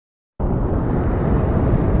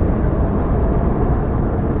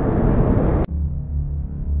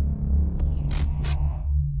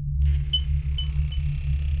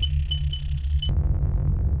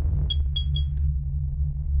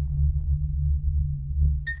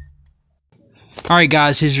Alright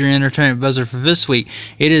guys, here's your entertainment buzzer for this week.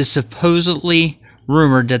 It is supposedly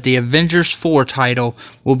rumored that the Avengers 4 title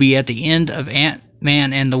will be at the end of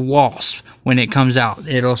Antman and the Wasp when it comes out.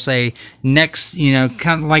 It'll say next,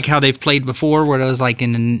 kind of like how they've played before, where it was like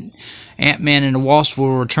in Antman and the Wasp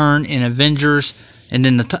will return in Avengers, and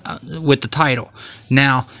then with the title.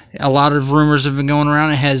 Now, a lot of rumors have been going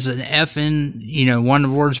around. It has an F in, one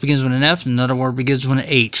of the words begins with an F, and another word begins with an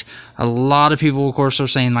H. A lot of people, of course, are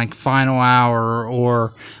saying like Final Hour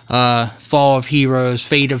or Fall of Heroes,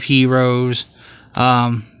 Fate of Heroes,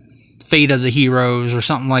 Fate of the Heroes, or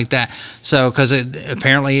something like that. So, because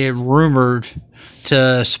apparently it rumored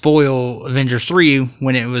to spoil Avengers 3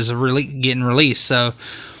 when it was getting released. So,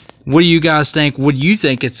 what do you guys think? What do you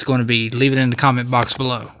think it's going to be? Leave it in the comment box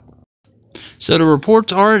below. So the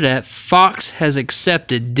reports are that Fox has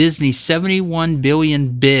accepted Disney's $71 billion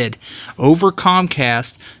bid over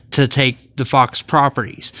Comcast to take the Fox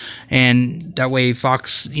properties. And that way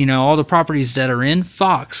Fox, all the properties that are in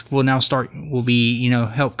Fox will be,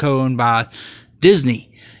 helped co-owned by Disney.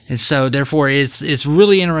 And so, therefore, it's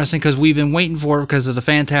really interesting because we've been waiting for it because of the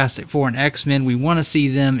Fantastic Four and X-Men. We want to see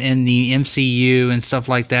them in the MCU and stuff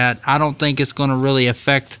like that. I don't think it's going to really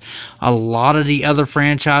affect a lot of the other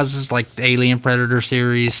franchises like the Alien Predator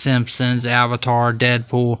series, Simpsons, Avatar,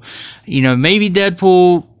 Deadpool. Maybe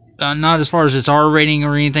Deadpool, not as far as its R rating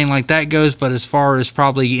or anything like that goes, but as far as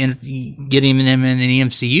probably getting them in the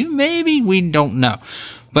MCU, maybe, we don't know.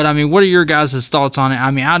 But, what are your guys' thoughts on it?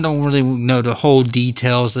 I don't really know the whole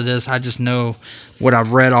details of this. I just know what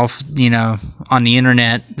I've read off, on the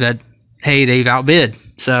internet that, hey, they've outbid.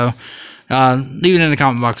 So, leave it in the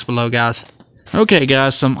comment box below, guys. Okay,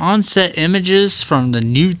 guys, some on-set images from the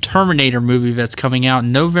new Terminator movie that's coming out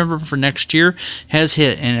in November for next year has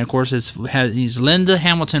hit. And, of course, it's Linda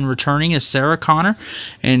Hamilton returning as Sarah Connor.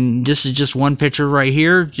 And this is just one picture right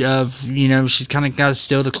here of, she's kind of got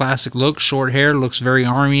still the classic look. Short hair, looks very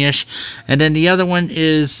army-ish. And then the other one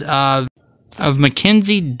is of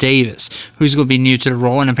Mackenzie Davis, who's going to be new to the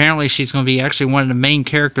role, and apparently she's going to be actually one of the main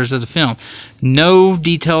characters of the film. No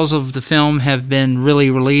details of the film have been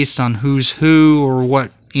really released on who's who or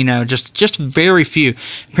what, just very few.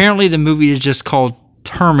 Apparently the movie is just called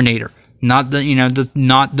Terminator, not the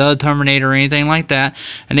not the Terminator or anything like that.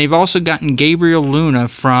 And they've also gotten Gabriel Luna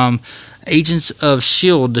from Agents of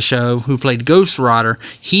S.H.I.E.L.D., the show, who played Ghost Rider.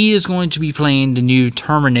 He is going to be playing the new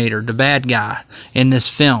Terminator, the bad guy, in this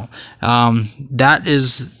film. That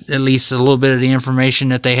is at least a little bit of the information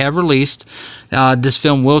that they have released. This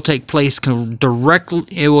film will take place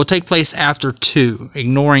it will take place after 2,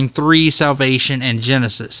 ignoring 3, Salvation, and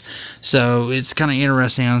Genesis. So it's kind of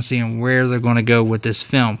interesting on seeing where they're going to go with this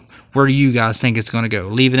film. Where do you guys think it's going to go?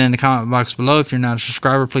 Leave it in the comment box below. If you're not a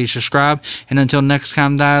subscriber, please subscribe. And until next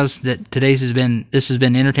time, guys, this has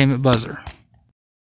been Entertainment Buzzer.